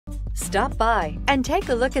Stop by and take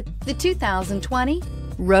a look at the 2020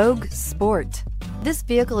 Rogue Sport. This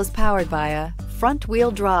vehicle is powered by a front-wheel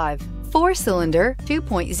drive, 4-cylinder,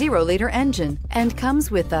 2.0-liter engine and comes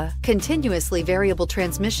with a continuously variable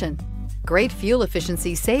transmission. Great fuel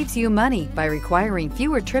efficiency saves you money by requiring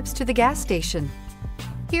fewer trips to the gas station.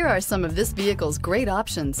 Here are some of this vehicle's great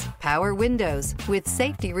options: power windows with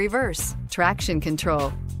safety reverse, traction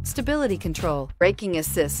control, stability control, braking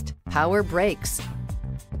assist, power brakes.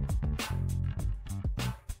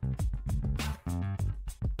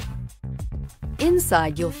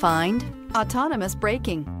 Inside you'll find autonomous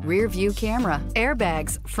braking, rear view camera,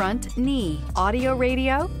 airbags, front knee, audio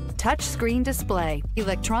radio, touchscreen display,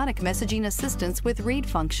 electronic messaging assistance with read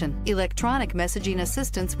function, electronic messaging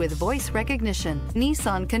assistance with voice recognition,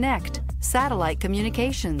 Nissan Connect, satellite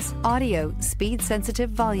communications, audio, speed-sensitive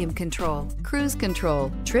volume control, cruise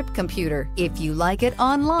control, trip computer. If you like it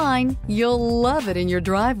online, you'll love it in your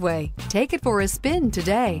driveway. Take it for a spin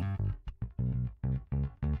today.